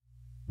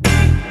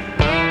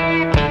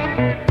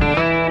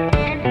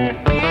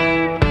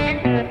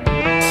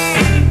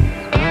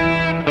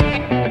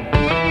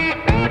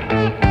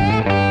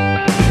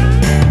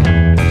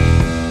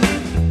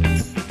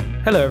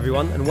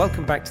everyone, and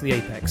welcome back to The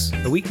Apex,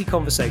 a weekly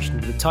conversation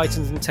with the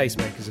titans and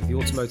tastemakers of the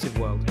automotive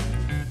world.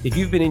 If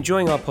you've been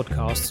enjoying our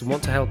podcasts and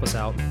want to help us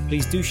out,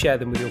 please do share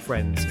them with your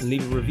friends and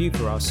leave a review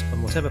for us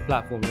on whatever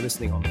platform you're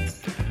listening on.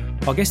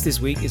 Our guest this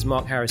week is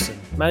Mark Harrison,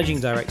 Managing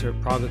Director at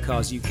Praga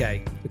Cars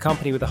UK, a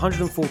company with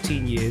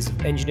 114 years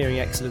of engineering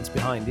excellence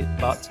behind it,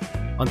 but,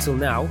 until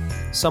now,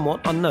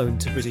 somewhat unknown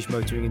to British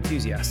motoring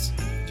enthusiasts.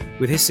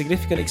 With his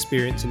significant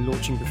experience in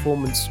launching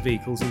performance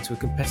vehicles into a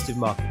competitive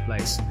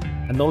marketplace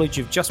and knowledge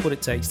of just what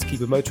it takes to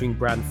keep a motoring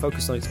brand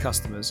focused on its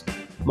customers,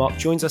 Mark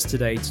joins us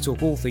today to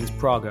talk all things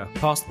Praga,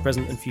 past,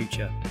 present and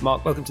future.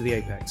 Mark, welcome to the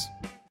Apex.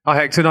 Hi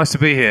Hector, nice to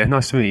be here.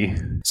 Nice to meet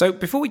you. So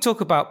before we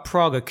talk about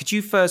Praga, could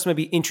you first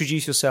maybe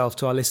introduce yourself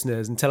to our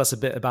listeners and tell us a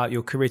bit about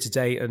your career to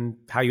date and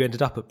how you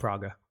ended up at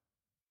Praga?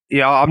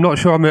 Yeah, I'm not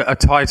sure I'm a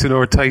titan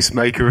or a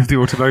tastemaker of the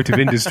automotive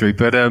industry,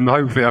 but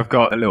hopefully I've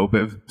got a little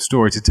bit of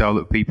story to tell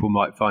that people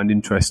might find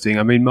interesting.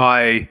 I mean,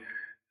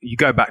 you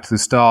go back to the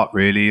start,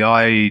 really.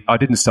 I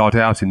didn't start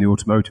out in the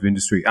automotive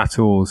industry at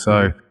all,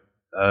 so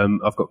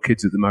I've got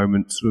kids at the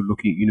moment sort of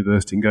looking at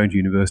university and going to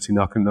university, and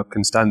I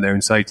can stand there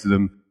and say to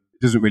them,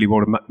 it doesn't really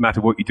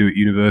matter what you do at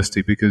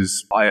university,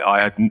 because I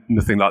had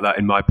nothing like that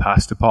in my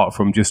past, apart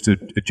from just a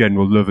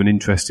general love and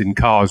interest in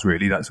cars,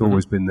 really. That's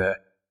always been there,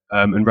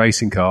 and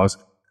racing cars.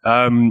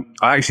 I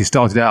actually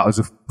started out as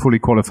a fully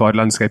qualified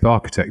landscape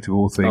architect of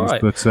all things,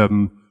 but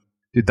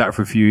did that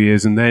for a few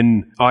years, and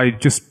then I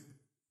just,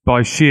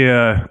 by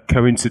sheer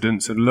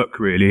coincidence and luck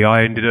really,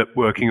 I ended up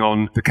working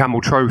on the Camel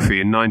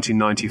Trophy in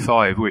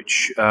 1995,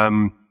 which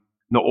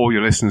not all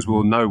your listeners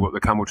will know what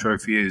the Camel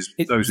Trophy is.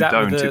 Those who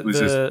don't, it was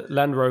the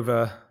Land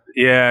Rover.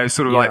 Yeah, it's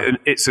sort of like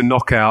it's a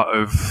knockout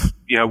of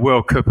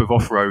World Cup of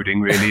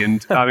off-roading really,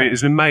 and I mean it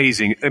was an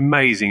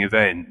amazing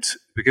event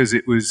because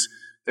there was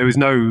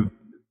no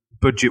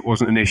budget,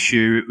 wasn't an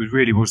issue.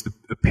 It was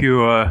a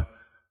pure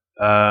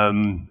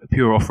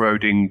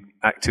off-roading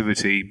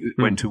activity.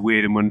 It went to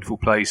weird and wonderful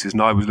places,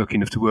 and I was lucky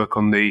enough to work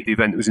on the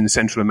event that was in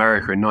Central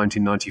America in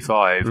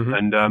 1995,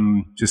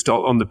 and just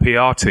on the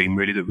PR team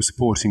really that was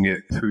supporting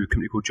it through a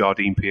company called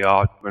Jardine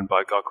PR, run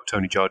by a guy called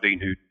Tony Jardine,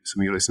 who some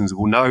of your listeners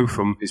will know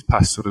from his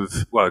past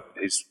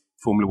his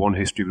Formula One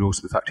history, but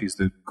also the fact he's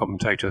the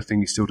commentator. I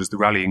think he still does the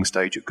rallying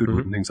stage at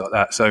Goodwood and things like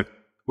that. So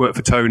worked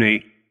for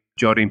Tony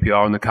Jardine PR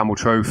on the Camel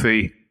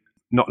Trophy,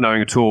 not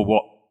knowing at all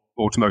what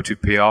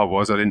automotive PR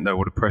was. I didn't know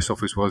what a press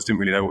office was, didn't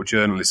really know what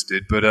journalists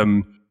did, but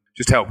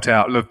just helped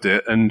out, loved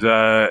it, and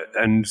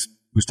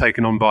was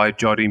taken on by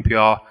Jardine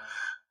PR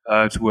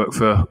to work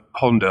for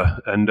Honda,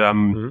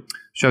 and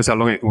shows how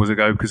long it was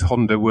ago, because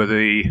Honda were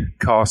the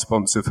car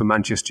sponsor for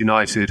Manchester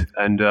United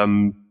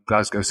and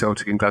Glasgow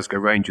Celtic and Glasgow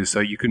Rangers, so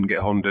you couldn't get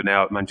Honda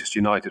now at Manchester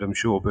United, I'm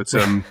sure, but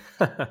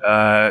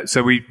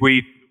so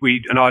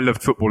we and I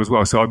loved football as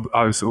well, so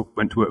I sort of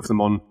went to work for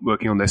them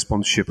working on their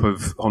sponsorship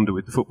of Honda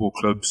with the football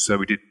clubs. So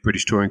we did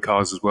British touring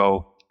cars as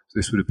well. So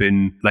this would have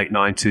been late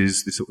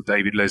 90s, the sort of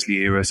David Leslie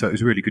era. So it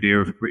was a really good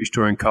era of British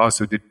touring cars.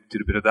 So I did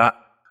a bit of that.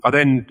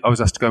 I was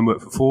asked to go and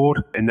work for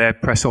Ford in their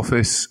press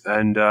office,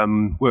 and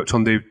worked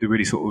on the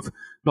really sort of,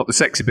 not the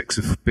sexy bits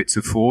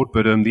of Ford,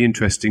 but the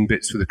interesting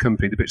bits for the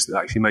company, the bits that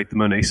actually made the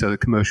money. So the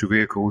commercial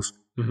vehicles,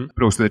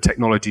 but also the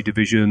technology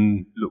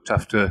division, looked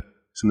after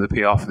some of the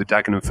PR for the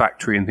Dagenham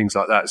factory and things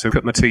like that. So I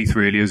cut my teeth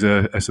really as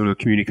a sort of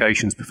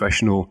communications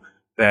professional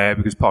there,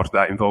 because part of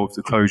that involved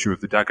the closure of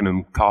the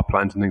Dagenham car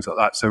plant and things like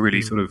that. So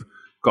really sort of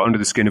got under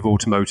the skin of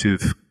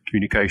automotive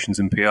communications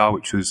and PR,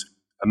 which was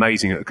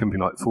amazing at a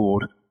company like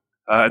Ford.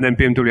 And then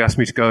BMW asked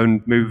me to go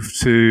and move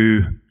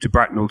to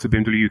Bracknell, to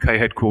BMW UK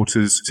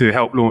headquarters, to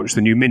help launch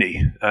the new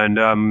Mini.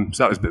 And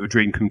so that was a bit of a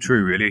dream come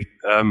true, really.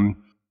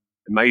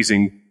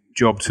 Amazing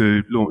job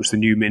to launch the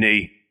new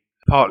Mini,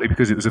 partly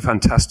because it was a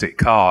fantastic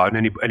car, and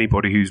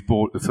anybody who's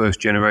bought the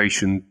first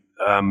generation,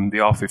 the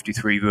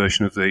R53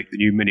 version of the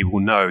new Mini will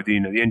know the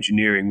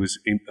engineering was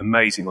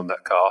amazing on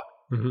that car.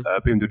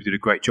 BMW did a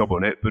great job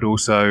on it, but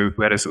also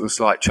we had a sort of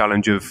slight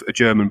challenge of a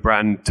German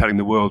brand telling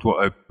the world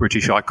what a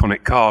British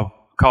iconic car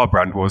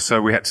brand was,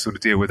 so we had to sort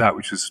of deal with that,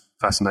 which was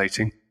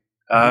fascinating.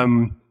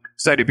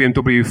 Stayed at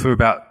BMW for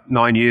about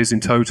 9 years in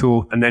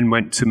total, and then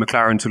went to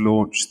McLaren to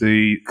launch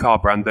the car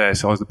brand there.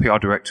 So I was the PR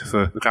director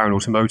for McLaren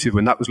Automotive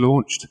when that was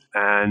launched,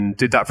 and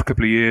did that for a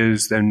couple of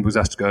years, then was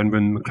asked to go and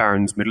run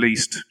McLaren's Middle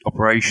East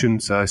operation.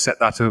 So I set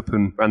that up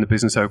and ran the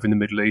business over in the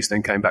Middle East,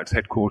 then came back to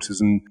headquarters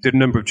and did a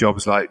number of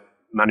jobs, like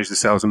managed the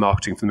sales and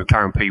marketing for the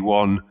McLaren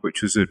P1,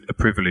 which was a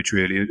privilege,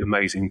 really, an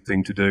amazing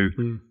thing to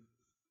do.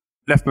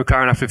 Left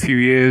McLaren after a few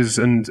years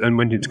and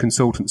went into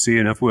consultancy,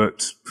 and I've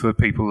worked for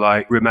people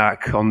like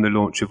Rimac on the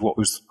launch of what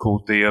was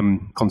called the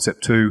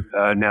Concept 2,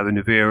 now the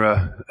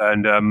Navira,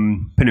 and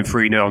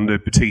Pininfarina on the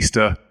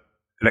Battista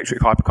electric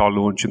hypercar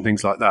launch and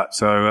things like that.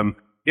 So and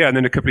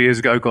then a couple of years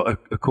ago got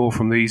a call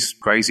from these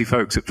crazy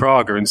folks at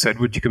Praga and said,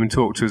 would you come and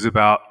talk to us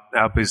about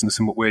our business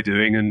and what we're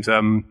doing? And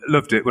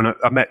loved it when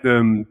I met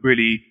them,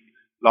 really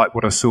liked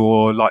what I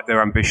saw, liked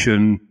their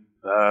ambition.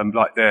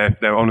 like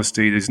their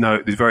honesty. There's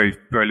very,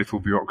 very little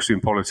bureaucracy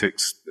and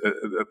politics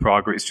at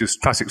Praga. It's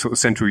just classic sort of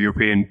Central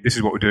European. This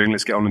is what we're doing.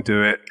 Let's get on and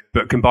do it.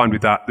 But combined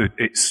with that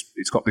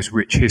it's got this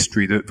rich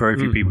history that very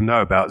few people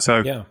know about.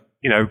 So. Yeah.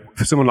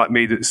 For someone like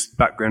me that's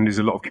background is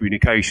a lot of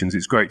communications,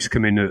 it's great to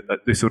come in at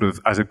this sort of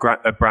as a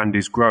brand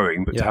is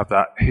growing, but to have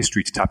that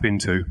history to tap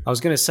into. I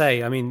was going to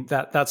say, I mean,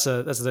 that's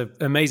an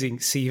amazing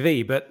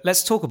CV, but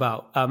let's talk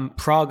about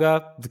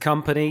Praga, the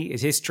company,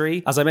 its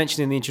history. As I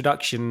mentioned in the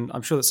introduction,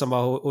 I'm sure that some of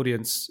our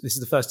audience, this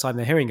is the first time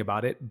they're hearing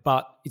about it,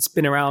 but it's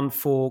been around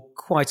for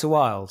quite a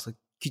while. So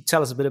could you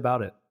tell us a bit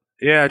about it?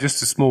 Yeah,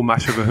 just a small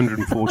matter of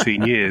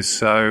 114 years.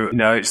 So,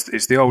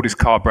 it's the oldest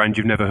car brand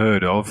you've never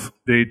heard of.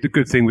 The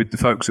good thing with the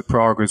folks at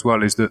Praga as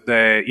well is that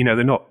they're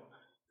not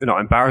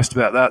embarrassed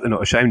about that. They're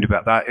not ashamed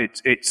about that.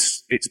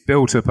 It's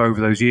built up over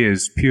those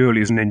years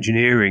purely as an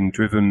engineering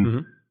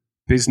driven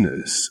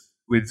business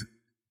with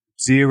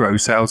zero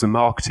sales and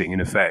marketing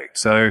in effect.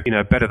 So,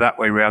 better that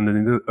way around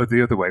than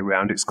the other way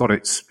around. It's got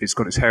its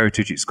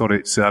heritage. It's got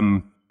its,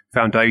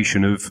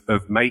 foundation of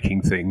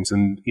making things,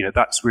 and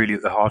that's really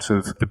at the heart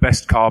of the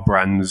best car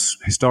brands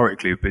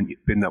historically have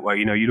been that way.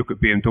 You look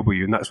at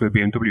BMW, and that's where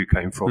BMW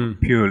came from,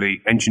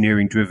 purely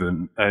engineering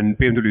driven, and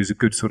BMW is a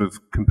good sort of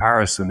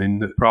comparison in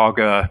that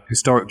Praga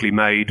historically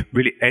made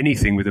really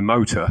anything with a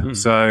motor.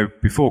 So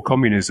before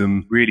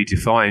communism really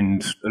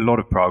defined a lot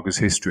of Praga's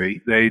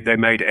history, they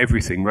made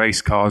everything: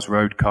 race cars,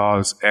 road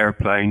cars,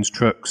 airplanes,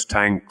 trucks,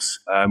 tanks.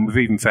 We've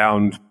even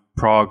found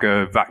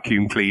Praga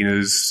vacuum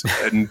cleaners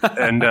and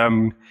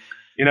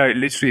it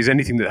literally is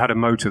anything that had a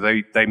motor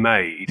they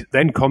made.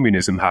 Then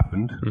communism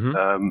happened.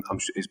 I'm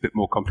sure it's a bit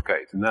more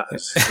complicated than that,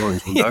 as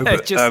historians will know.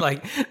 But,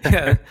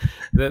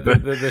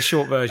 the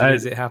short version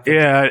is it happened.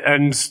 Yeah,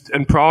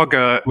 and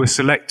Praga was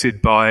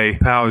selected by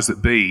powers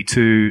that be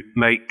to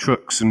make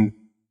trucks and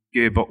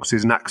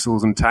gearboxes and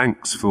axles and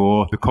tanks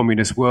for the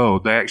communist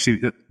world. They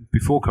actually,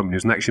 before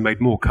communism, they actually made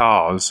more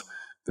cars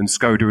than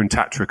Skoda and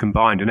Tatra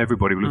combined, and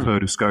everybody will have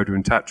heard of Skoda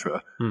and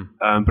Tatra.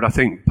 But I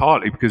think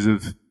partly because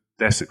of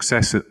their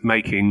success at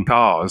making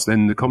cars,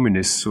 then the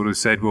communists sort of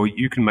said, well,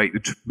 you can make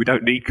we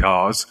don't need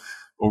cars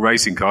or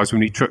racing cars, we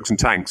need trucks and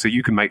tanks, so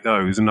you can make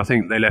those. And I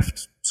think they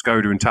left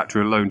Skoda and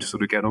Tatra alone to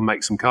sort of get on and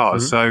make some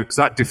cars. So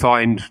that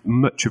defined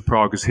much of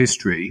Praga's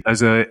history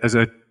as a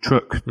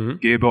truck,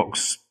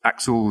 gearbox,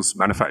 axles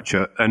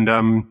manufacturer. And,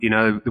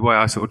 the way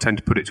I sort of tend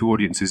to put it to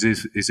audiences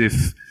is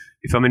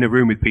if I'm in a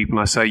room with people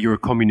and I say, you're a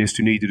communist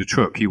who needed a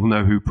truck, you will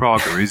know who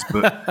Praga is,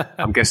 but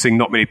I'm guessing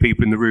not many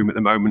people in the room at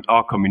the moment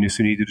are communists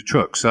who needed a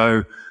truck.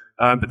 So,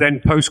 but then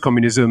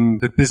post-communism,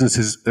 the business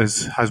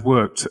has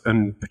worked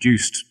and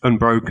produced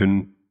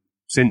unbroken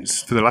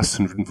for the last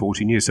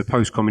 114 years. So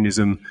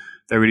post-communism,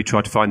 they really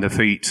tried to find their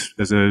feet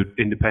as an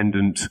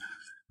independent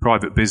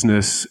private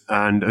business.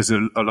 And as a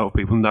lot of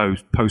people know,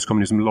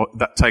 post-communism,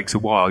 that takes a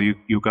while.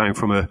 You're going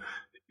from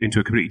into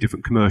a completely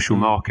different commercial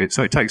market.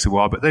 So it takes a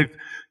while, but they've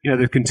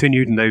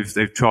continued, and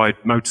they've tried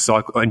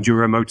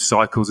enduro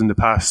motorcycles in the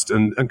past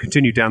and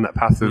continued down that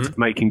path of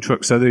making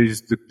trucks. So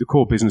the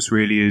core business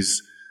really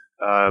is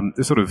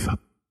the sort of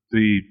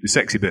the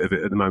sexy bit of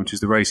it at the moment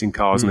is the racing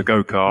cars and the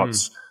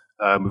go-karts.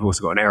 We've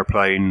also got an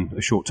airplane,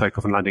 a short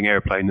takeoff and landing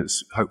airplane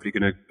that's hopefully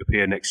going to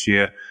appear next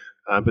year.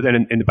 But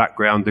then in the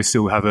background, they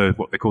still have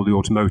what they call the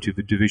automotive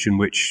division,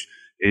 which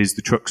is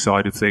the truck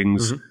side of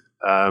things.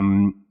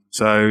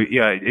 So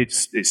yeah,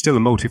 it's still a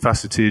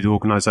multifaceted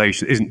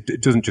organisation.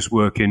 It doesn't just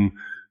work in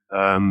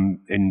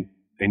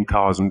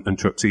cars and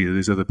trucks either.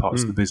 There's other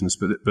parts of the business,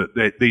 but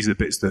these are the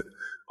bits that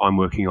I'm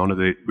working on. At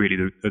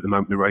the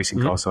moment the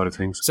racing car side of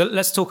things. So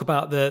let's talk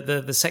about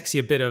the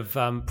sexier bit of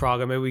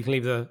Praga. Maybe we can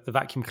leave the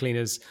vacuum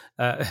cleaners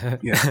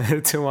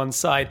to one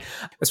side.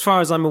 As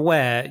far as I'm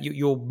aware,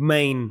 your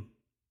main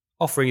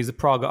offering is the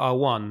Praga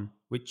R1,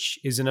 which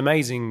is an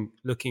amazing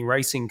looking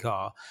racing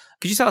car.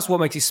 Could you tell us what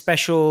makes it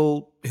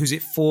special? Who's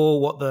it for?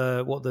 What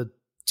the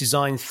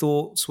design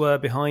thoughts were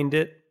behind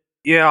it?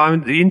 Yeah,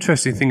 the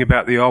interesting thing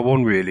about the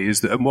R1 really is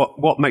that, and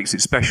what makes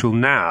it special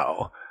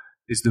now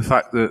is the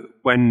fact that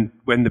when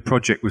the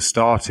project was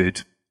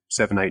started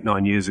 7, 8,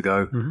 9 years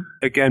ago,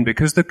 again,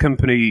 because the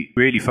company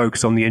really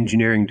focused on the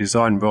engineering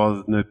design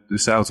rather than the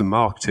sales and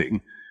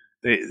marketing,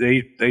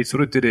 they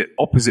sort of did it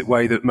opposite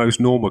way that most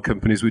normal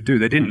companies would do.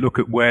 They didn't look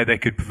at where they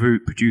could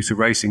produce a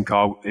racing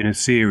car in a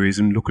series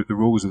and look at the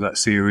rules of that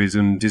series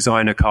and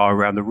design a car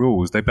around the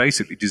rules. They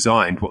basically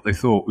designed what they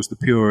thought was the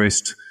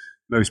purest,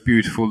 most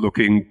beautiful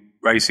looking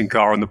racing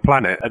car on the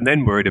planet, and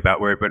then worried about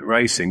where it went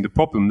racing. The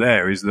problem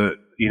there is that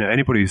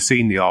anybody who's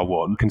seen the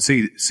R1 can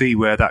see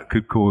where that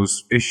could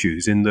cause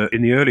issues. In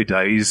the early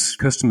days,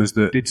 customers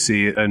that did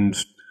see it and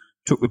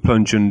took the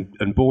plunge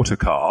and bought a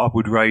car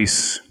would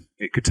race.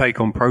 It could take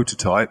on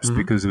prototypes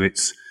because of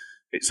its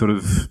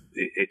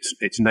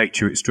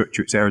nature, its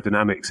structure, its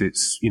aerodynamics. It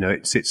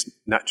sits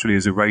naturally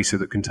as a racer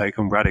that can take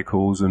on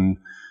radicals and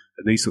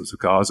and these sorts of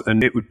cars,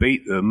 and it would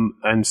beat them.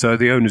 And so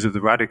the owners of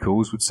the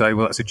Radicals would say,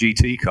 well, that's a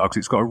GT car because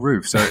it's got a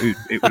roof. So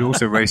it would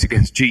also race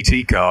against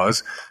GT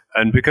cars.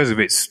 And because of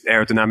its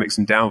aerodynamics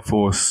and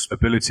downforce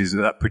abilities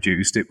that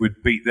produced, it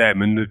would beat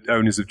them. And the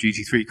owners of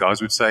GT3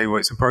 cars would say, well,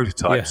 it's a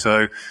prototype.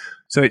 Yeah.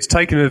 So it's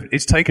taken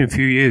a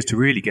few years to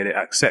really get it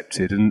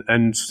accepted.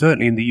 And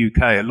certainly in the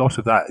UK, a lot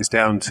of that is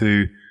down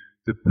to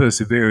the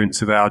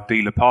perseverance of our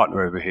dealer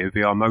partner over here,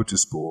 VR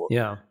Motorsport.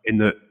 Yeah. In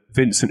that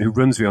Vincent, who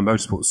runs VR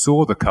Motorsport,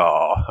 saw the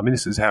car. I mean,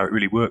 this is how it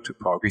really worked at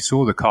Prague. He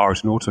saw the car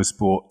at an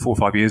Autosport 4 or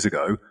 5 years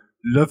ago,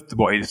 loved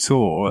what he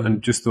saw,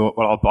 and just thought,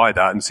 well, I'll buy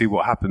that and see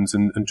what happens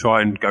and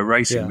try and go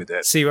racing with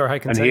it. See where I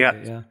can take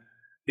it, yeah.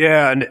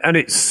 Yeah, and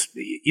it's,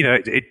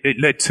 it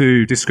led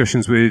to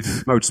discussions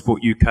with Motorsport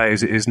UK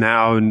as it is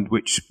now, and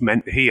which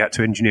meant he had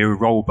to engineer a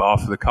roll bar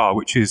for the car,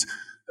 which is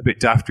a bit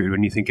daft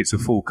when you think it's a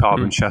full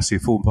carbon chassis, a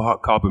full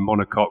carbon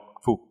monocoque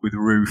with a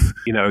roof.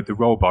 The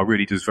roll bar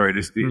really does very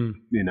little,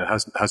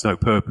 has no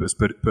purpose,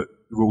 but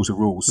rules are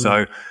rules.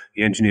 So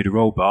he engineered a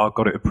roll bar,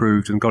 got it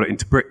approved, and got it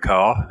into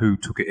Britcar, who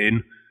took it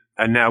in.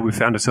 And now we've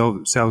found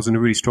ourselves in a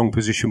really strong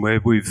position where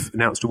we've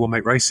announced a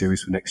one-make race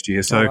series for next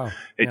year. So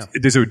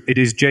it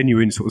is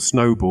genuine sort of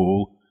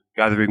snowball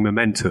gathering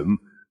momentum,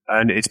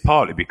 and it's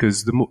partly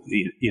because the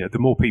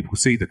more people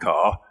see the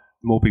car,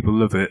 the more people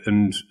love it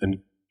and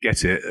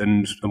get it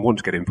and want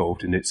to get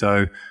involved in it.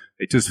 So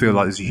it does feel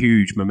like there's a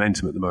huge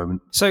momentum at the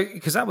moment. So,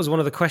 because that was one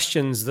of the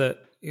questions that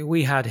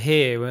we had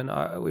here when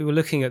we were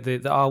looking at the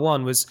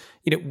R1 was,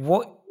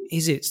 what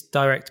is its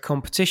direct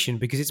competition?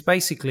 Because it's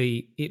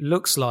basically, it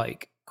looks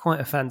like quite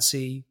a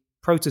fancy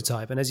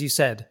prototype. And as you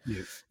said,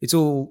 it's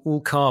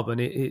all carbon.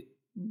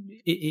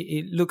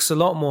 It looks a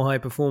lot more high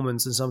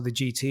performance than some of the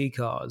GT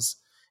cars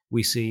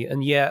we see.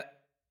 And yet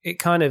it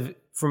kind of,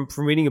 from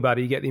reading about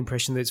it, you get the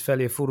impression that it's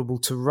fairly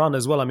affordable to run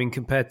as well. I mean,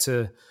 compared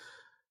to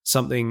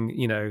something,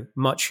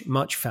 much,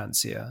 much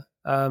fancier.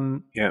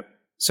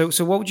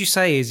 So what would you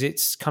say is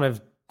its kind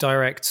of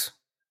direct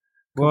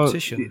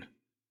competition?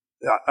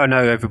 Well, I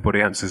know everybody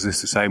answers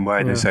this the same way,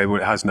 and they say,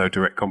 well, it has no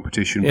direct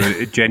competition, but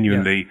it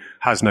genuinely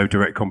has no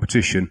direct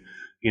competition.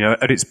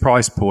 At its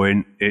price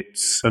point,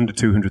 it's under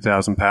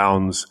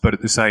 £200,000, but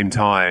at the same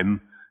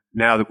time,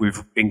 now that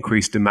we've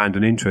increased demand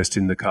and interest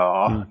in the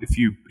car, if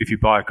you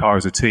buy a car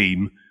as a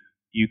team,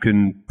 you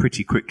can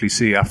pretty quickly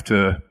see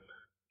after,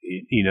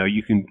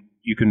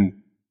 it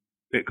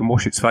can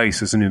wash its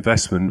face as an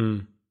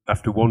investment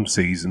after one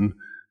season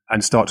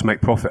and start to make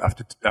profit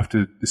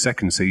after the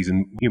second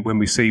season. When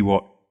we see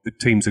what the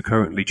teams are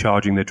currently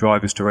charging their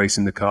drivers to race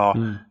in the car,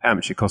 how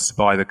much it costs to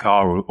buy the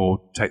car or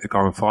take the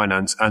car on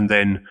finance, and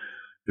then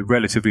the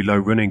relatively low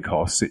running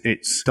costs,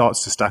 it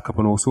starts to stack up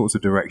on all sorts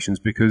of directions,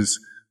 because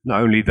not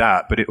only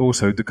that, but it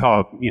also, the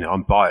car,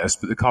 I'm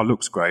biased, but the car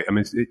looks great. I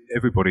mean,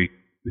 everybody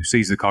who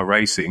sees the car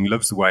racing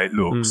loves the way it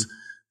looks.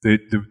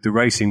 The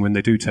racing, when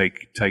they do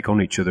take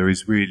on each other,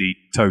 is really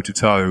toe to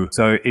toe.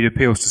 So it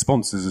appeals to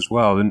sponsors as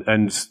well.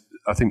 And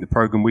I think the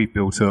program we've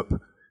built up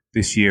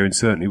this year, and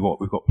certainly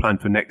what we've got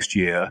planned for next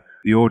year,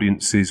 the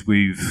audiences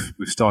we've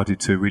started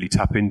to really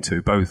tap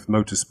into, both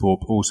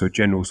motorsport, but also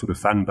general sort of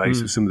fan base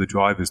of some of the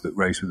drivers that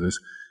race with us.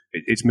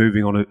 It's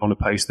moving on a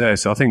pace there.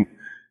 So I think,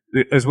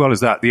 as well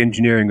as that, the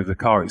engineering of the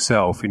car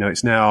itself,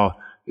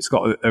 it's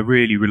got a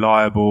really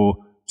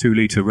reliable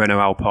 2-litre Renault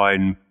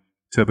Alpine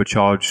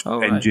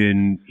turbocharged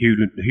engine,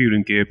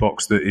 Hewland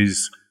gearbox that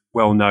is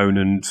well known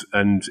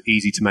and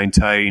easy to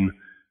maintain.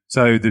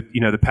 So the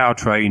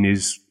powertrain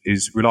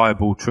is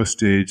reliable,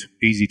 trusted,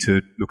 easy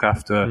to look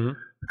after,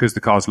 because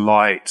the car's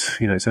light.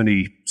 It's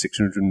only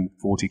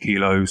 640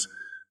 kilos.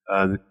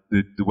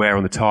 The wear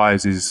on the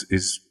tyres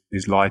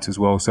is light as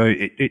well. So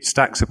it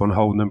stacks up on a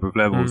whole number of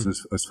levels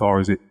as far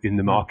as it in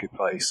the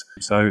marketplace.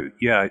 So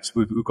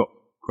we've got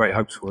great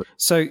hopes for it.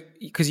 So,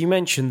 because you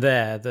mentioned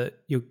there that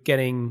you're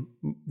getting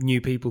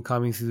new people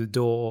coming through the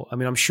door. I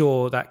mean, I'm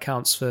sure that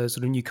counts for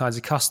sort of new kinds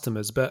of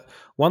customers. But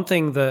one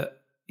thing that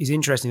is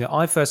interesting, that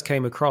I first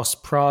came across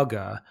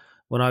Praga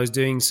when I was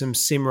doing some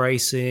sim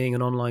racing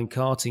and online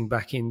karting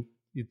back in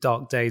the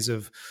dark days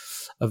of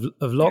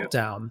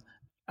lockdown.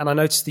 And I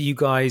noticed that you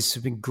guys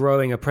have been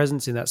growing a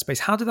presence in that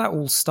space. How did that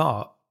all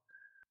start?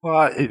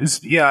 Well, it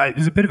was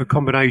a bit of a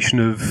combination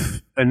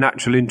of a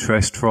natural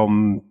interest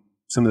from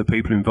some of the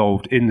people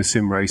involved in the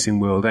sim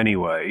racing world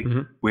anyway.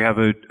 We have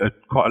a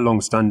quite a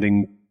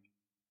long-standing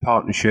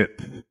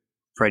friendship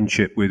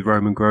with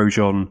Roman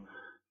Grosjean,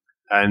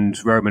 and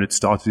Roman had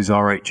started his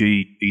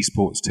R8G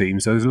esports team.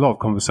 So there's a lot of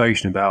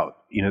conversation about,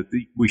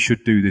 we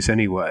should do this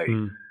anyway.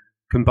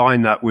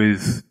 Combine that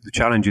with the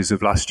challenges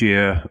of last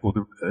year,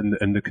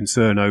 and the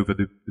concern over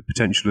the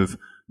potential of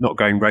not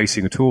going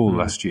racing at all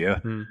last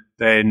year,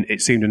 then it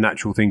seemed a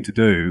natural thing to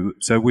do.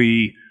 So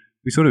we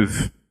sort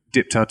of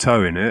dipped our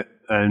toe in it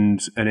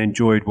and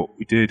enjoyed what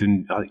we did.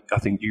 And I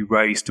think you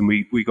raced, and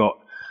we got,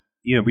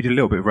 we did a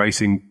little bit of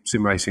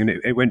sim racing,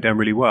 and it went down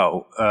really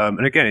well.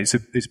 And again, it's a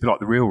bit like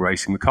the real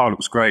racing. The car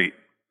looks great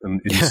in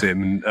the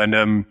sim.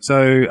 And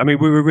so, I mean,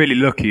 we were really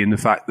lucky in the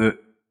fact that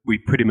we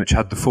pretty much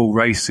had the full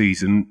race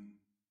season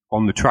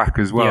on the track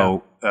as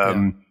well.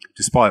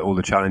 despite all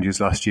the challenges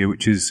last year,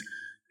 which is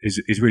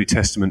really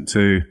testament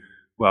to,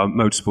 well,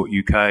 Motorsport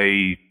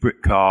UK,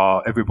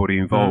 Britcar, everybody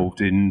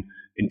involved in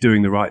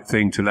doing the right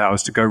thing to allow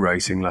us to go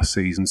racing last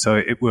season. So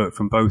it worked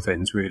from both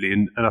ends, really.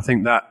 And I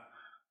think that,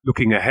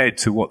 looking ahead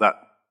to what that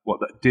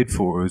did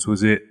for us,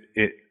 was it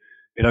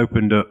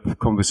opened up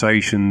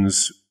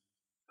conversations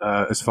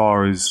as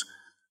far as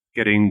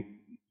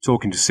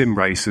talking to sim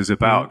racers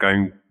about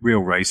going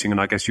real racing. And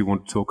I guess you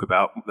want to talk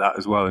about that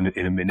as well in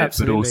a minute.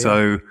 Absolutely, but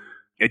also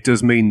it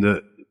does mean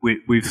that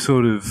we've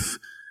sort of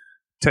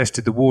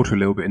tested the water a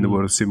little bit in the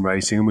world of sim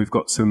racing, and we've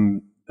got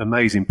some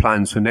amazing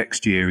plans for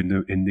next year in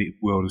the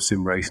world of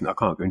sim racing. I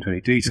can't go into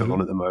any detail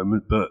on at the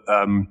moment, but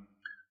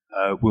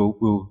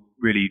we'll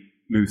really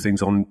move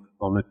things on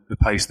the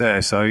pace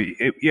there. So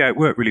it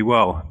worked really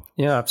well.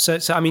 Yeah. So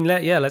I mean,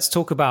 let's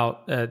talk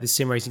about the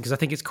sim racing, because I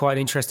think it's quite an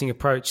interesting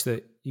approach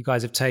that you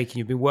guys have taken.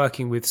 You've been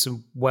working with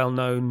some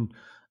well-known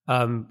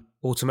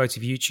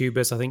automotive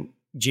YouTubers. I think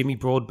Jimmy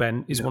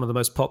Broadbent is one of the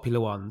most popular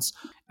ones,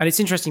 and it's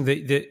interesting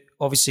that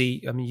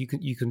obviously, I mean,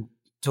 you can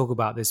talk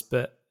about this,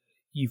 but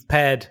you've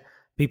paired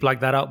people like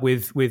that up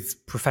with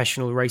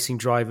professional racing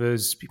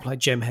drivers, people like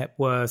Jem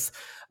Hepworth.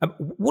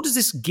 What does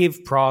this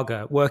give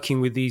Praga,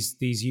 working with these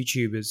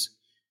YouTubers?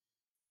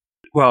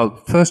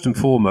 Well, first and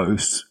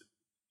foremost,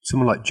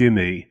 someone like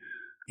Jimmy,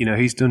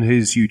 he's done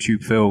his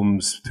YouTube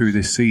films through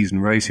this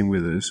season racing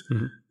with us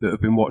that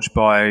have been watched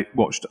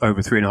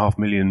over 3.5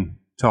 million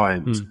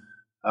times.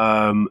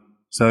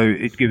 So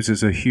it gives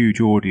us a huge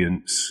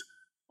audience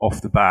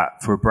off the bat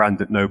for a brand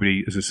that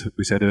nobody, as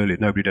we said earlier,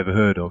 nobody had ever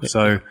heard of.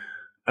 So,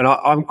 and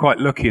I'm quite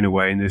lucky in a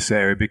way in this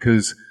area,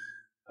 because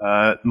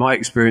my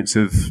experience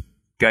of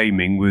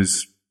gaming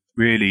was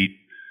really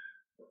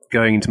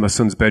going into my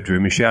son's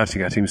bedroom and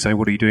shouting at him, saying,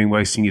 "What are you doing,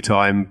 wasting your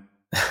time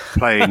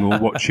playing or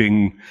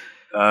watching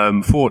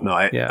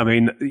Fortnite?" Yeah. I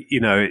mean,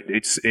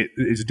 it's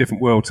a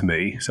different world to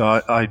me. So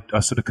I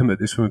sort of come at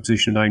this from a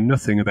position of knowing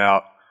nothing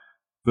about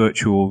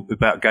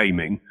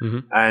gaming,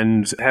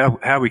 and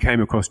how we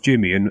came across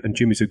Jimmy, and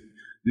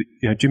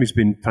Jimmy's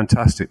been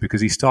fantastic,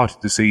 because he started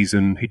the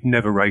season, he'd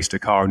never raced a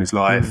car in his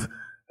life,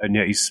 and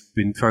yet he's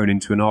been thrown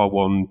into an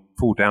R1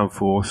 full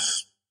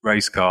downforce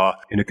race car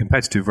in a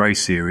competitive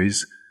race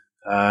series,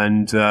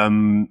 and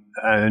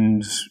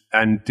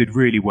did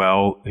really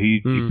well.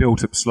 He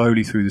built up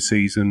slowly through the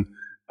season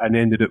and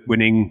ended up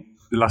winning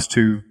the last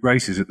two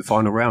races at the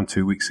final round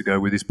 2 weeks ago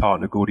with his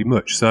partner Gordy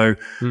Much. So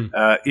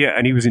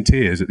and he was in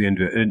tears at the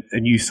end of it,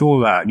 and you saw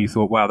that and you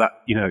thought, wow, that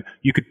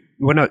you could.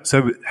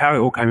 So how it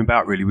all came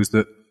about really was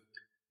that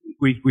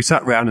we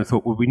sat around and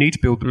thought, well, we need to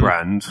build the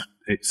brand.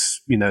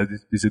 It's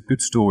there's a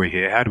good story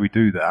here. How do we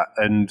do that?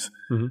 And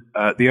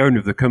the owner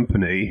of the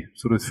company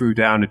sort of threw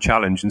down a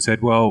challenge and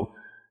said, well,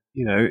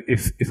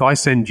 if I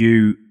send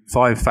you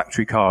 5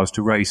 factory cars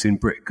to race in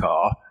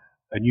Britcar,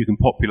 and you can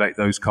populate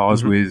those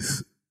cars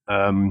with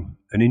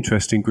an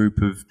interesting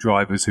group of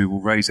drivers who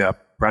will raise our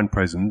brand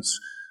presence,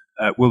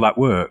 will that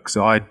work?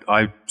 So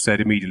I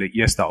said immediately,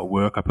 yes, that'll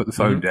work. I put the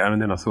phone down,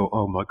 and then I thought,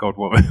 oh my God,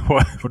 what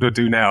do I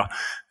do now?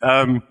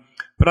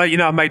 But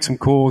I made some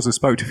calls, I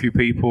spoke to a few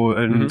people,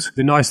 and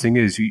the nice thing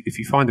is, if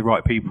you find the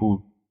right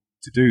people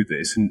to do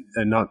this, and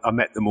I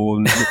met them all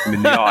and looked them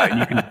in the eye, and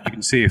you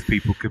can see if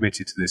people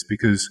committed to this,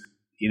 because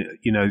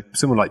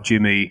someone like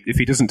Jimmy, if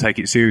he doesn't take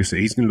it seriously,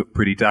 he's going to look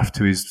pretty daft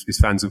to his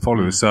fans and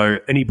followers. So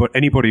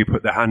anybody who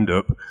put their hand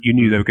up, you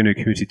knew they were going to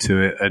be committed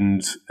to it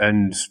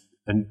and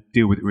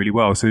deal with it really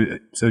well.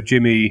 So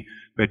Jimmy,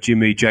 we had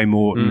Jay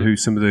Morton, who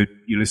some of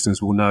your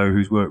listeners will know,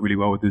 who's worked really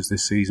well with us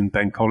this season.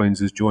 Ben Collins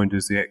has joined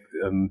us, the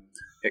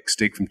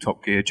ex-Stig from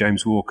Top Gear,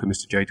 James Walker,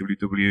 Mr.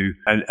 JWW,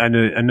 and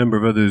a number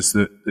of others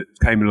that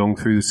came along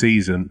through the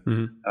season.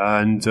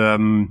 And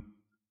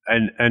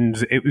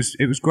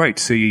it was great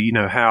to see,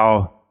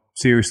 how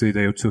seriously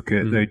they took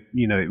it. They,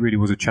 it really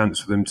was a chance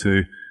for them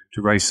to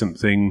raise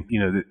something,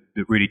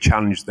 that really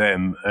challenged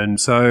them. And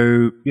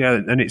so,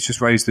 and it's just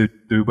raised the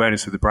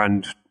awareness of the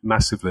brand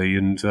massively.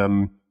 And,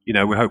 we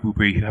hope we'll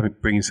be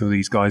bringing some of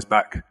these guys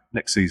back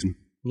next season.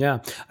 Yeah.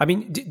 I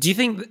mean, do you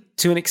think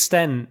to an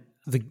extent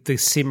the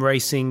sim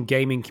racing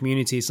gaming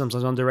community is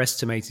sometimes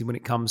underestimated when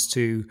it comes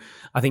to,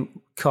 I think,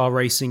 car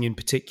racing in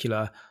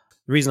particular?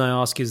 The reason I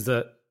ask is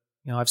that,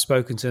 I've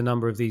spoken to a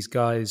number of these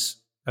guys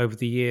over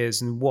the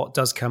years, and what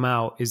does come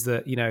out is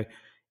that,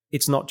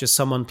 it's not just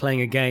someone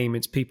playing a game,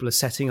 it's people are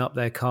setting up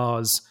their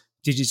cars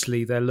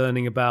digitally. They're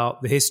learning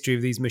about the history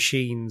of these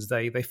machines.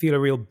 They feel a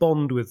real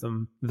bond with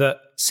them that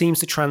seems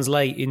to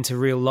translate into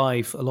real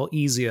life a lot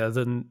easier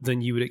than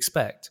you would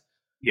expect.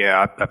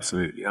 Yeah,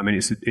 absolutely. I mean,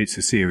 it's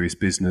a serious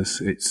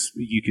business. It's,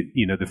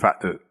 the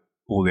fact that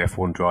all the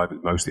F1 drivers,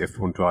 most of the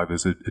F1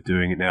 drivers are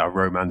doing it now.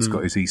 Roman's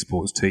got his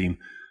esports team.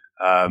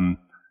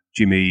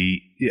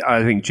 Jimmy,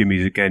 I think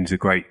Jimmy's again is a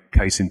great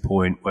case in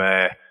point,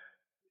 where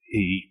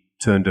he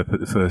turned up at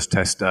the first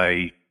test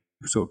day,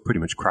 sort of pretty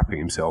much crapping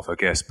himself, I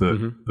guess, but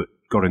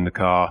got in the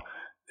car.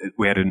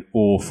 We had an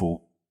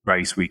awful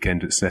race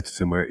weekend at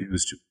Snetterton where it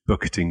was just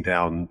bucketing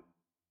down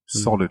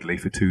solidly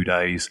for 2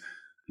 days.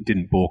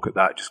 didn't balk at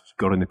that, just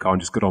got in the car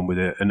and just got on with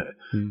it. And,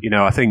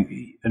 I think,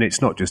 and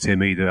it's not just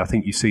him either, I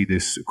think you see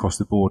this across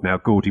the board now.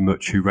 Gordy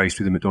Much, who raced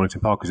with him at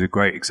Donington Park, is a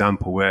great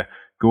example where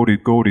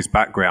Gordy's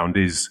background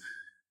is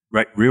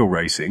real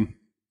racing,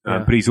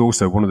 but he's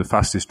also one of the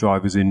fastest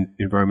drivers in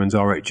Roman's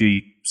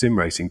R8G sim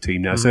racing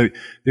team now. So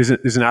there's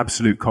an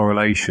absolute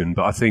correlation,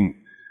 but I think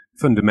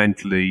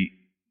fundamentally,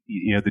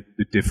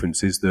 the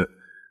difference is that,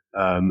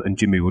 and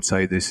Jimmy would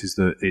say this, is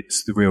that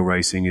it's the real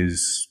racing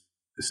is,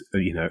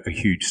 a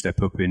huge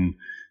step up in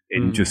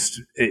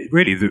just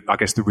I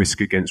guess the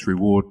risk against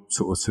reward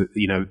sort of,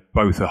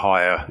 both are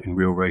higher in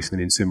real racing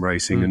than in sim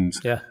racing, and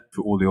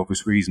for all the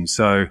obvious reasons.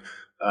 So,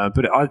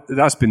 but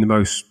that's been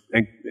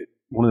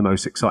one of the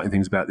most exciting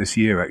things about this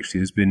year.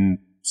 Actually, has been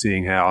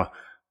seeing how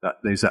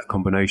there's that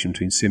combination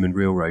between sim and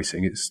real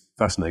racing. It's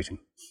fascinating.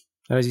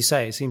 And as you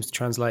say, it seems to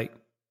translate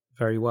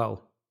very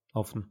well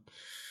often.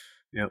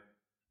 Yeah.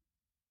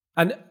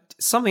 And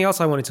something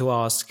else I wanted to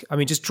ask, I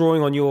mean, just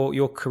drawing on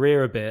your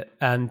career a bit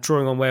and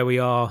drawing on where we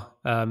are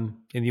in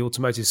the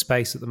automotive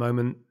space at the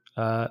moment,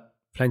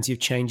 plenty of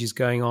changes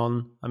going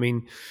on. I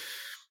mean,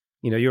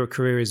 your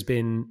career has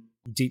been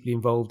deeply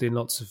involved in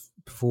lots of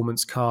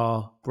performance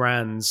car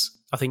brands.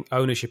 I think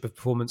ownership of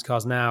performance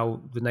cars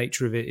now, the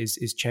nature of it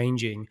is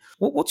changing.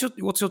 What's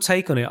your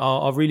take on it?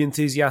 Are real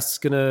enthusiasts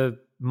going to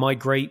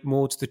migrate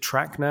more to the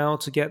track now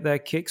to get their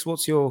kicks?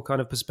 What's your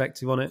kind of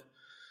perspective on it?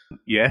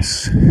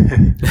 Yes.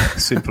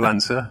 Simple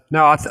answer.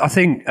 No, I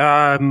think,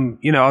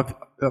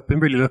 I've been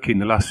really lucky in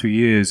the last few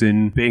years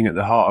in being at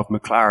the heart of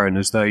McLaren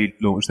as they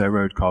launched their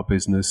road car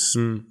business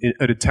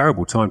at a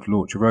terrible time to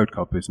launch a road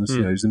car business.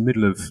 It was the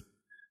middle of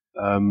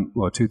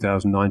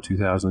 2009,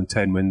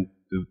 2010 when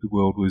the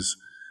world was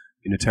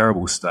in a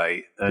terrible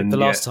state. And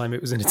last time it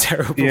was in a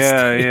terrible state.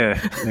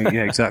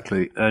 Yeah,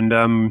 exactly.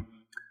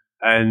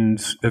 And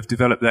have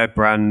developed their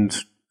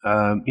brand.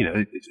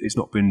 It's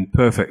not been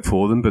perfect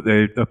for them, but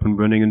they're up and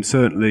running. And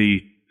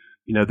certainly,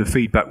 the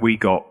feedback we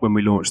got when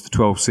we launched the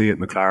 12C at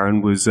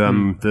McLaren was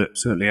that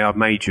certainly our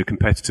major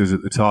competitors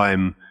at the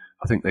time,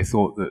 I think they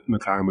thought that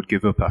McLaren would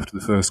give up after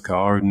the first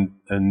car, and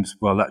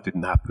that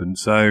didn't happen.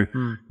 So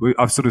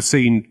I've sort of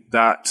seen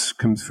that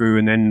come through,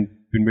 and then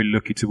been really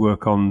lucky to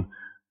work on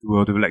the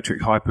world of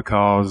electric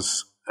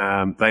hypercars.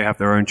 They have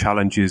their own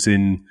challenges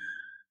in,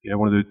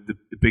 one of the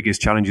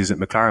biggest challenges at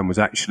McLaren was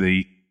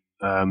actually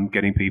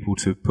getting people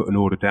to put an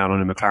order down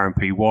on a McLaren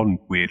P1,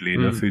 weirdly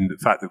enough, in the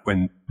fact that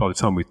by the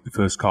time the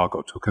first car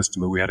got to a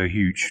customer, we had a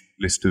huge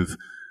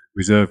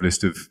reserve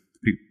list of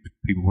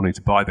people wanting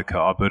to buy the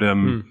car. But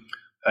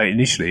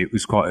initially it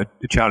was quite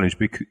a challenge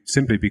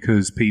simply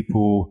because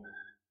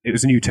it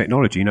was a new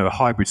technology, a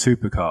hybrid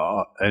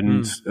supercar,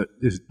 and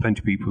there's plenty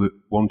of people that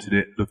wanted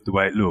it, loved the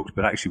way it looked,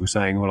 but actually were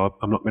saying, well,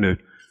 I'm not going to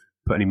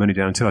put any money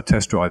down until I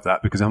test drive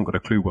that because I haven't got a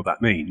clue what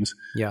that means.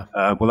 Yeah.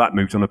 That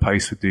moved on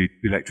apace with the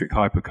electric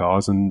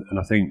hypercars, and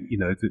I think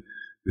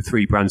the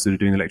three brands that are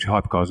doing electric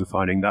hypercars are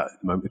finding that at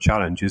the moment the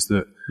challenge is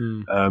that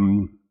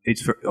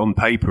it's on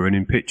paper and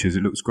in pictures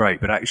it looks great,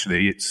 but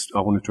actually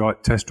I want to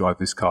test drive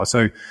this car.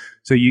 So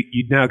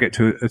you now get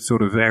to a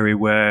sort of area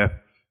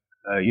where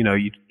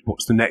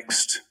what's the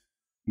next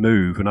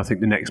move? And I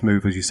think the next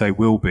move, as you say,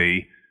 will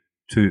be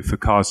for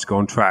cars to go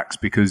on tracks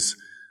because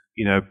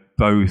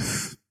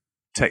both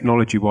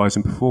technology-wise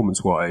and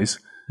performance-wise,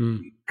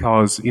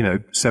 cars,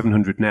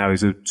 700 now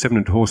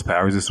 700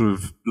 horsepower is a sort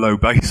of low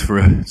base for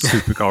a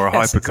supercar or a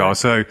hypercar.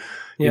 Exactly.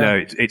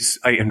 So, it's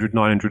 800,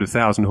 900,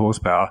 1,000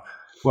 horsepower.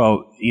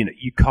 Well,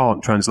 you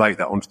can't translate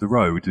that onto the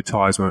road. The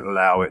tyres won't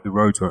allow it. The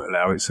roads won't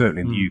allow it,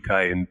 certainly in the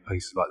UK and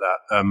places like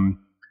that.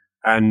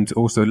 And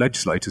also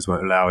legislators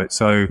won't allow it.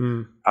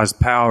 So as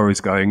power is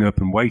going up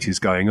and weight is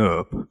going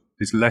up,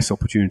 there's less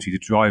opportunity to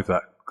drive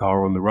that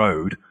car on the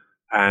road.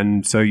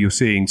 And so you're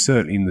seeing,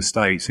 certainly in the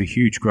States, a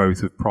huge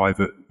growth of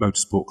private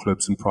motorsport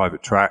clubs and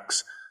private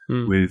tracks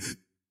with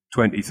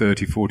 20,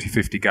 30, 40,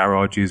 50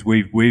 garages.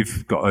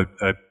 We've got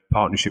a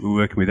partnership. We're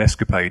working with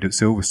Escapade at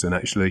Silverstone,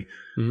 actually,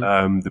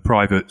 the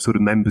private sort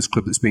of members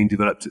club that's being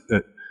developed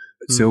at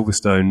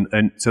Silverstone.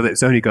 And so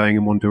that's only going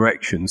in one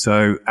direction.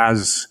 So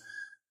as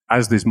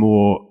there's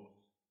more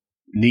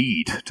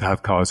need to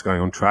have cars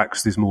going on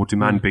tracks, there's more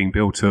demand being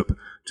built up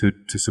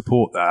to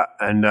support that.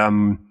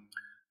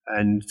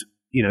 And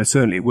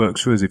certainly it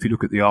works for us. If you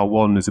look at the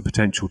R1 as a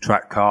potential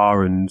track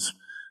car, and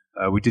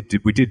we did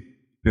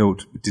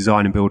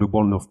design and build a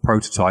one-off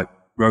prototype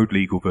road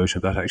legal version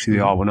of that, actually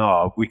the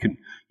R1R,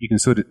 you can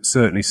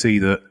certainly see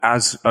that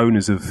as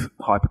owners of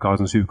hypercars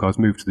and supercars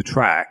move to the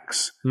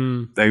tracks,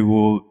 they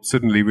will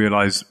suddenly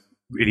realise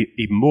really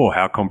even more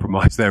how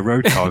compromised their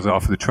road cars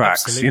are for the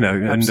tracks.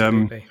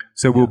 Absolutely.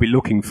 So we'll be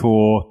looking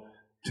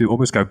to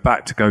almost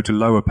go to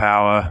lower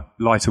power,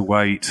 lighter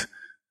weight,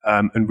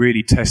 and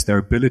really test their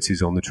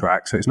abilities on the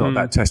track. So it's not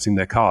about testing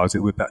their cars;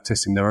 it's about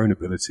testing their own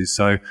abilities.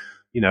 So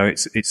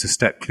it's a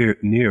step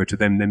nearer to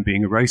them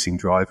being a racing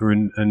driver,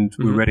 and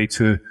we're ready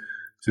to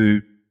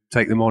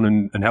take them on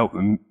and help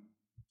them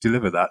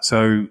deliver that.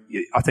 So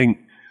I think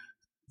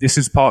this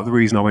is part of the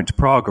reason I went to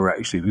Praga,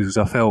 actually, because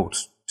I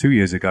felt 2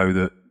 years ago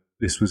that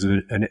this was a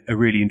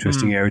really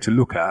interesting area to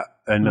look at.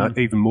 And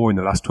even more in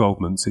the last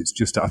 12 months, it's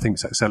just, I think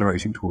it's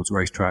accelerating towards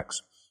racetracks.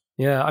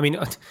 Yeah, I mean,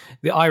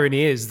 the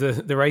irony is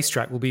the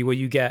racetrack will be where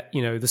you get,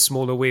 the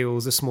smaller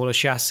wheels, the smaller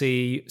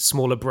chassis,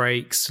 smaller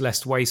brakes,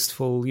 less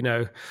wasteful,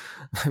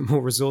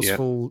 more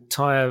resourceful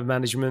tire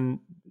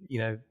management,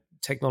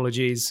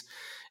 technologies.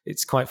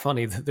 It's quite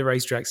funny that the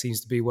racetrack seems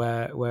to be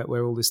where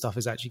all this stuff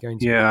is actually going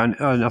to be. Yeah,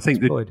 and I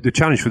think the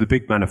challenge for the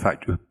big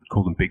manufacturer,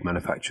 call them big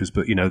manufacturers,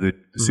 but, the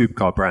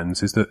supercar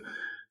brands, is that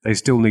they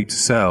still need to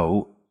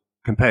sell,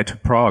 compared to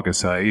Praga,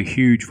 say, a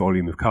huge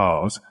volume of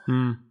cars.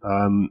 And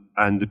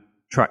the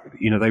track,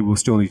 they will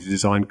still need to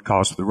design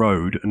cars for the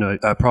road. And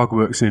Praga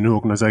works in an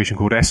organisation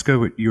called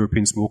ESCA,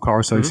 European Small Car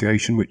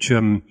Association, which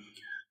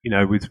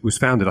was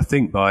founded, I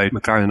think, by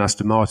McLaren and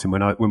Aston Martin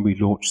when we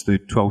launched the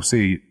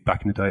 12C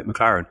back in the day at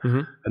McLaren.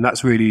 And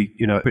that's really,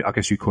 I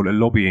guess you'd call it a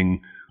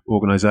lobbying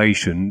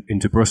organisation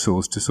into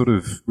Brussels to sort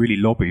of really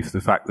lobby for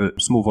the fact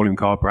that small volume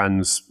car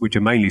brands, which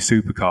are mainly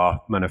supercar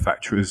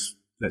manufacturers,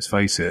 let's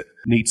face it,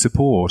 need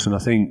support. And I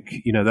think,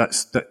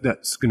 that's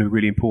going to be a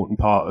really important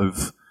part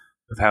of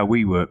how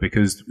we work,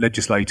 because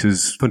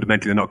legislators,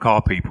 fundamentally, they're not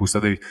car people, so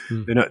they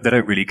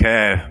don't really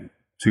care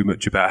too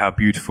much about how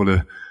beautiful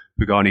a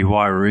Pagani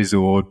Huayra is,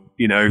 or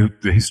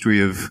the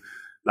history of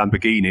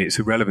Lamborghini. It's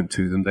irrelevant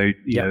to them. They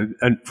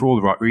and for all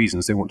the right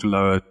reasons, they want to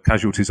lower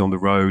casualties on the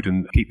road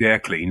and keep the air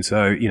clean.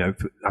 So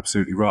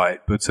absolutely right.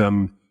 But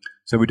so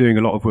we're doing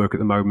a lot of work at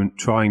the moment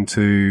trying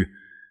to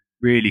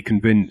really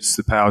convince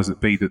the powers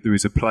that be that there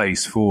is a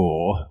place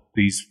for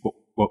these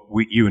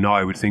you and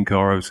I would think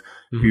are as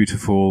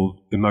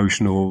beautiful,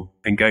 emotional,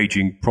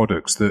 engaging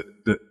products that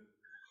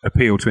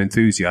appeal to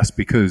enthusiasts,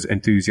 because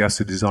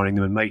enthusiasts are designing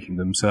them and making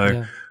them.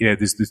 So,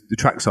 there's the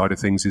track side of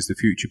things is the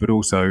future, but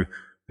also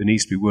there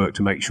needs to be work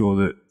to make sure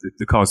that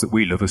the cars that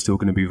we love are still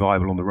going to be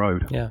viable on the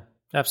road. Yeah,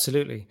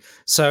 absolutely.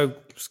 So,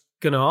 I was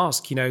going to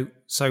ask,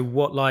 so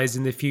what lies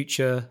in the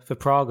future for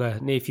Praga?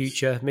 Near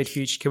future, mid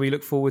future? Can we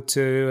look forward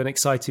to an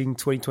exciting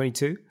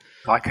 2022?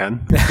 I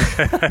can.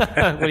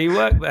 Will you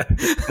work there?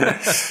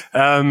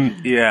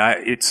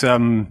 It's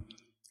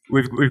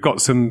we've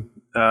got some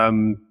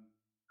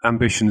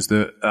ambitions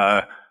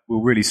that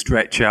will really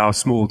stretch our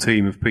small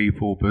team of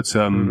people, but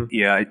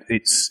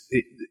it's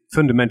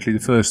fundamentally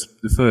the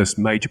first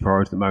major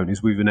priority at the moment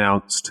is we've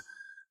announced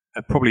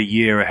probably a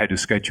year ahead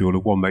of schedule a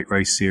one-make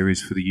race series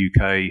for the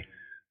UK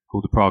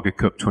called the Praga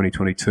Cup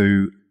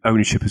 2022.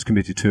 Ownership has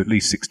committed to at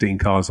least 16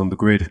 cars on the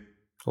grid.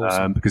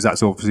 Awesome. Because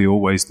that's obviously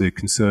always the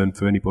concern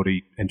for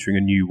anybody entering a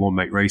new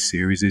one-make race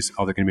series is,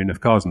 are there going to be enough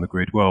cars on the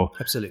grid? Well,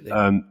 absolutely.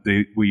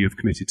 We have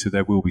committed to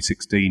there will be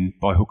 16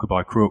 by hook or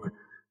by crook.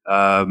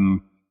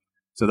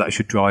 So that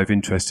should drive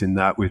interest in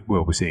that.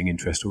 We're seeing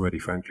interest already,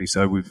 frankly.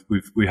 So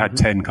we had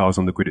 10 cars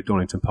on the grid at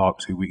Donington Park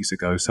 2 weeks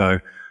ago. So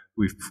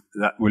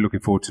we're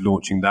looking forward to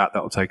launching that.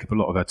 That will take up a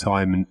lot of our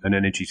time and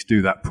energy to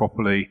do that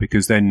properly,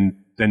 because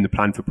then the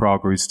plan for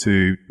Praga is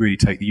to really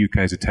take the UK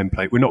as a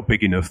template. We're not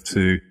big enough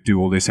to do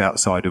all this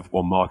outside of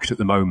one market at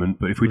the moment,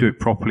 but if we do it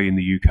properly in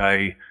the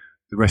UK,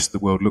 the rest of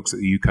the world looks at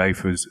the UK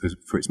for its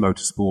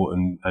motorsport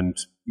and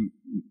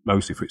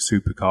mostly for its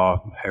supercar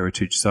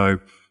heritage. So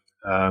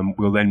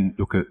we'll then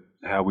look at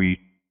how we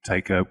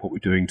take what we're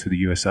doing to the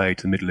USA,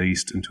 to the Middle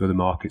East, and to other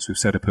markets. We've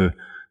set up a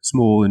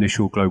small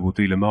initial global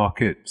dealer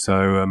market.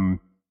 So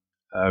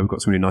we've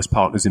got some really nice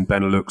partners in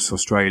Benelux,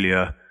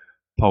 Australia,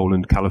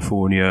 Poland,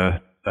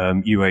 California,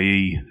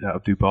 UAE, out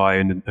of Dubai,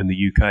 and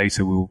the UK.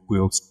 So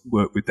we'll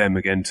work with them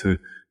again to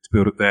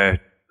build up their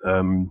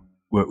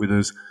work with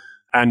us.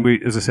 And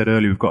we, as I said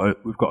earlier, we've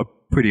got a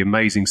pretty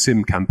amazing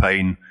sim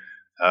campaign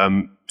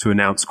to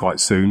announce quite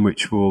soon,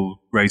 which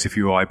will raise a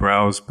few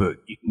eyebrows. But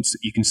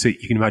you can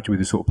imagine with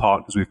the sort of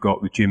partners we've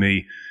got with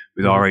Jimmy,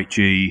 with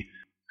RHG,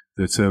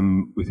 that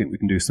we think we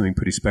can do something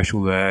pretty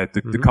special there.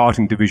 The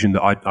karting division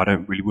that I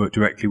don't really work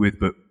directly with,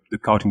 but the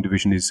karting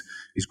division is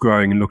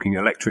growing and looking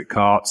at electric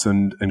karts,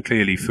 and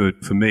clearly for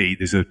me,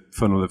 there's a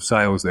funnel of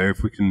sales there.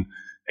 If we can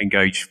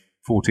engage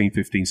 14,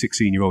 15,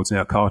 16-year-olds in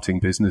our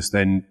karting business,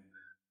 then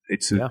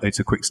it's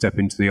a quick step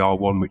into the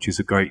R1, which is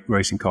a great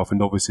racing car for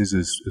novices,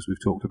 as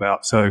we've talked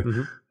about. So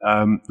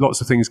lots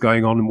of things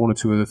going on, and one or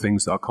two other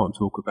things that I can't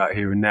talk about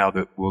here and now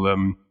that will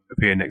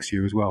appear next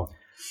year as well.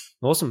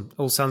 Awesome.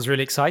 All sounds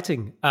really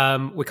exciting.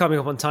 We're coming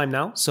up on time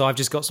now, so I've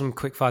just got some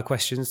quick fire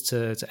questions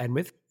to end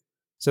with.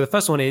 So the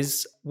first one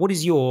is, what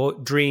is your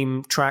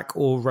dream track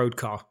or road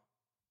car?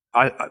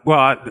 I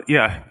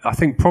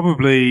think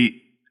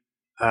probably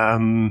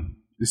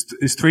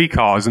there's three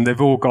cars and they've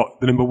all got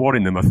the number one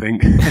in them, I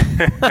think.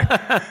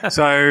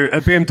 So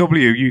at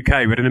BMW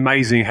UK, we had an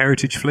amazing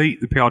heritage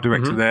fleet. The PR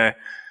director there,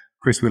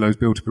 Chris Willow's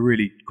built up a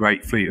really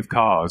great fleet of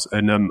cars.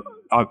 And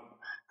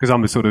because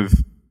I'm a sort of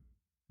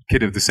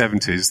kid of the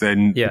 70s,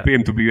 then the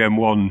BMW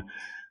M1,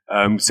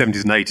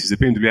 70s and 80s, the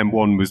BMW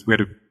M1 we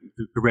had a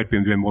red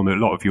BMW M1 that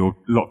a lot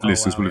of the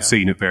listeners will have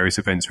seen at various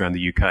events around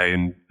the UK,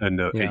 and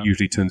it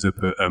usually turns up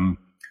at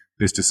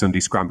Lister Sunday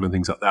Scramble and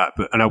things like that.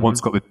 And I once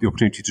got the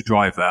opportunity to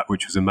drive that,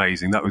 which was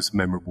amazing. That was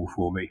memorable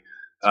for me.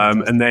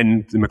 And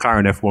then the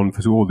McLaren F1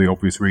 for all the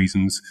obvious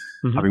reasons,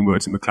 having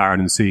worked at McLaren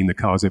and seeing the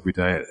cars every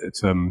day at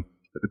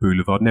the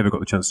Boulevard. Never got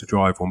the chance to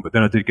drive one, but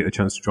then I did get the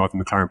chance to drive the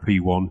McLaren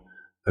P1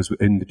 as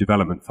in the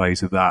development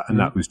phase of that, and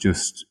that was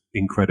just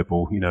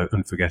incredible,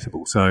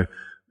 unforgettable. So,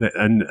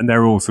 and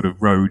they're all sort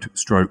of road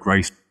stroke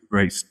race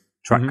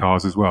track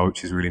cars as well,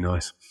 which is really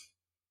nice.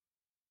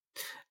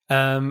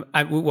 And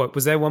what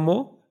was there one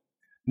more?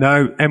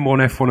 No,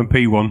 M1, F1 and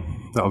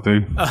P1. That'll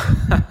do.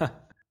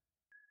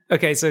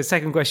 Okay, so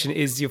second question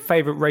is your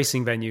favourite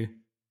racing venue?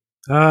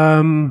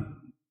 I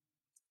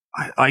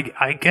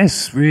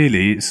guess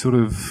really it's sort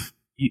of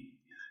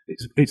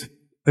it's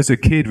as a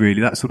kid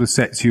really that sort of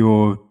sets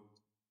your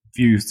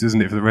views,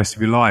 doesn't it, for the rest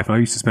of your life. And I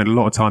used to spend a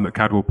lot of time at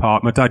Cadwell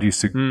Park. My dad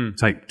used to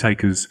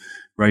take us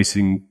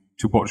racing,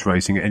 to watch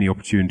racing at any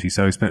opportunity.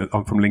 So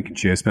I'm from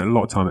Lincolnshire. Spent a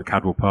lot of time at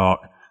Cadwell Park,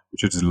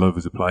 which I just love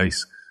as a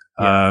place.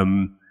 Yeah.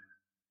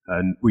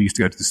 And we used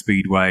to go to the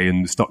Speedway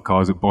and the stock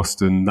cars at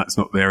Boston. That's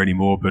not there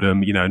anymore, but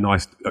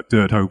nice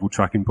dirt oval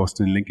track in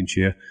Boston,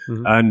 Lincolnshire.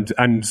 And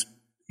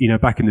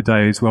back in the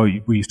day as well,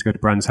 we used to go to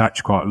Brands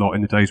Hatch quite a lot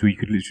in the days where you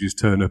could literally just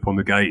turn up on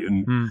the gate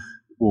and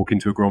walk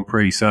into a Grand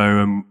Prix.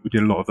 So we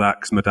did a lot of that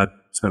because my dad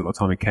spent a lot of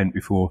time in Kent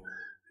before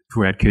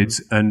we had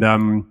kids. And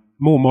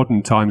more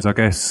modern times, I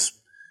guess,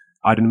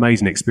 I had an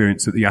amazing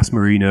experience at the Yas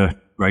Marina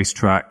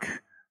racetrack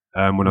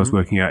when I was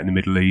working out in the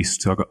Middle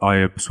East.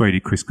 I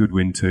persuaded Chris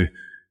Goodwin to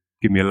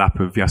give me a lap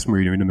of Yas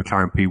Marina in a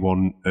McLaren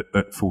P1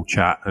 at full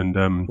chat and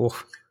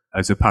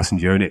as a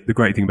passenger. And the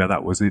great thing about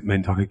that was it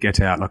meant I could get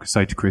out and I could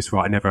say to Chris,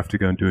 right, I never have to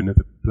go and do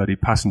another bloody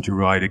passenger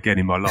ride again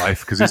in my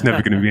life because it's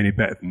never going to be any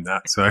better than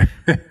that. So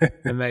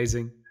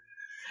Amazing.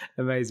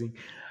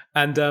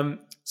 And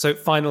so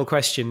final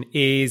question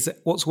is,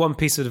 what's one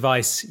piece of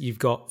advice you've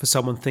got for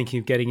someone thinking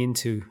of getting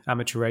into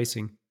amateur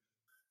racing?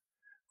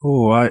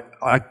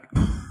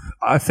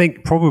 I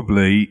think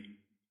probably,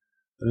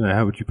 I don't know,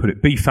 how would you put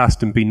it? Be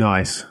fast and be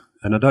nice.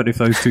 And I don't know if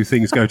those two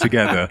things go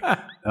together.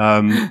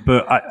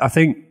 But I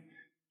think,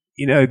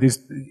 there's,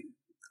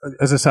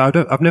 as I say, I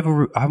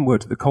haven't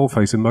worked at the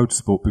coalface of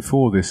motorsport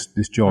before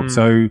this job.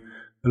 So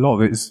a lot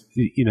of it is,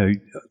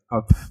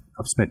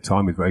 I've spent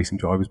time with racing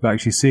drivers, but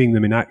actually seeing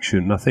them in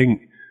action. I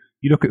think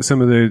you look at some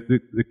of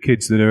the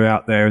kids that are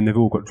out there and they've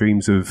all got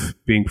dreams of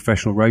being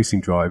professional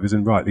racing drivers,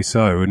 and rightly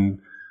so. And,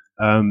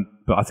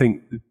 but I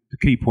think the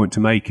key point to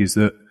make is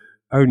that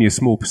only a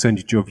small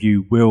percentage of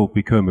you will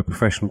become a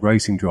professional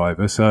racing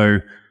driver. So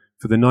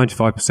for the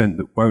 95%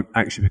 that won't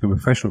actually become a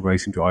professional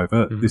racing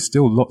driver, there's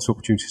still lots of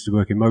opportunities to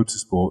work in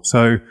motorsport.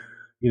 So,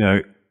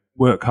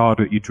 work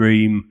hard at your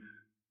dream,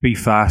 be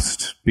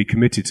fast, be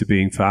committed to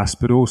being fast,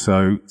 but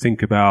also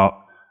think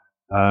about,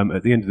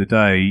 at the end of the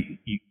day,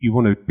 you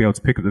want to be able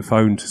to pick up the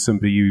phone to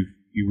somebody you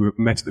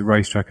met at the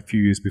racetrack a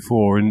few years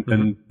before and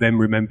then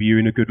remember you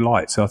in a good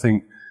light. So I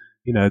think,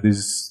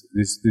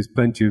 there's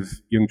plenty of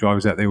young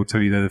drivers out there who will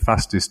tell you they're the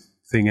fastest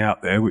thing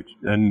out there,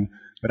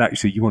 but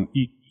actually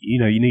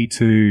you need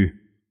to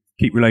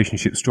keep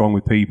relationships strong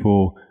with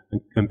people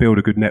and build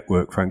a good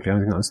network, frankly. I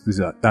think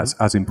that's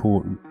as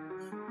important.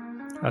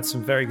 That's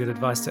some very good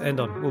advice to end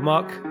on. Well,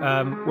 Mark,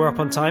 we're up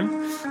on time,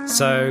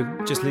 so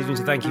just leaves me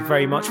to thank you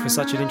very much for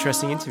such an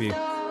interesting interview.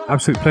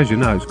 Absolute pleasure.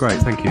 No, it's great.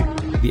 Thank you.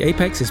 The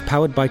Apex is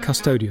powered by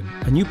Custodian,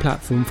 a new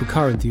platform for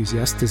car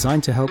enthusiasts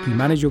designed to help you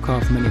manage your car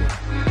from anywhere.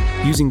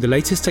 Using the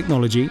latest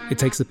technology, it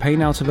takes the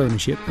pain out of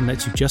ownership and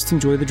lets you just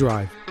enjoy the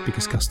drive,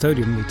 because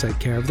Custodian will take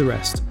care of the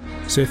rest.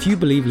 So if you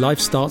believe life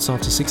starts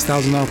after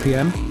 6,000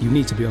 RPM, you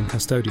need to be on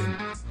Custodian.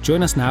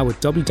 Join us now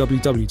at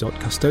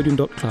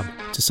www.custodian.club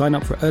to sign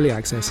up for early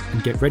access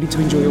and get ready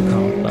to enjoy your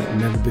car like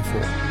never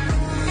before.